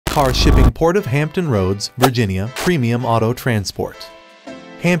Car Shipping Port of Hampton Roads, Virginia, Premium Auto Transport.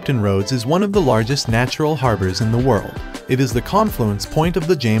 Hampton Roads is one of the largest natural harbors in the world. It is the confluence point of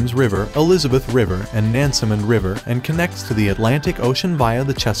the James River, Elizabeth River, and Nansemond River and connects to the Atlantic Ocean via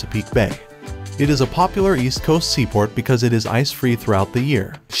the Chesapeake Bay. It is a popular East Coast seaport because it is ice-free throughout the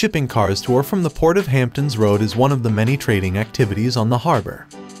year. Shipping cars to or from the Port of Hampton's Road is one of the many trading activities on the harbor.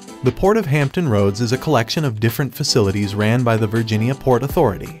 The Port of Hampton Roads is a collection of different facilities ran by the Virginia Port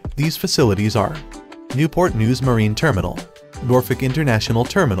Authority. These facilities are Newport News Marine Terminal, Norfolk International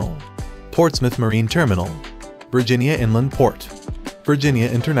Terminal, Portsmouth Marine Terminal, Virginia Inland Port, Virginia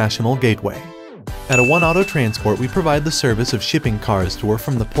International Gateway. At A1 Auto Transport, we provide the service of shipping cars to or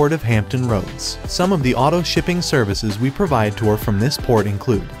from the Port of Hampton Roads. Some of the auto shipping services we provide to or from this port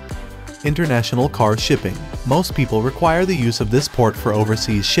include international car shipping. Most people require the use of this port for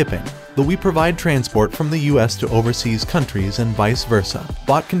overseas shipping, though we provide transport from the US to overseas countries and vice versa.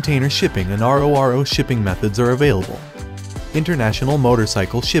 Bot container shipping and RORO shipping methods are available. International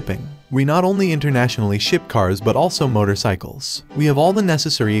motorcycle shipping. We not only internationally ship cars but also motorcycles. We have all the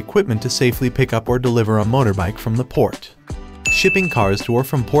necessary equipment to safely pick up or deliver a motorbike from the port. Shipping cars to or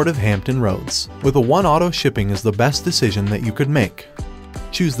from Port of Hampton Roads. With A1 Auto, shipping is the best decision that you could make.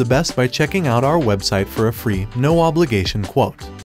 Choose the best by checking out our website for a free, no-obligation quote.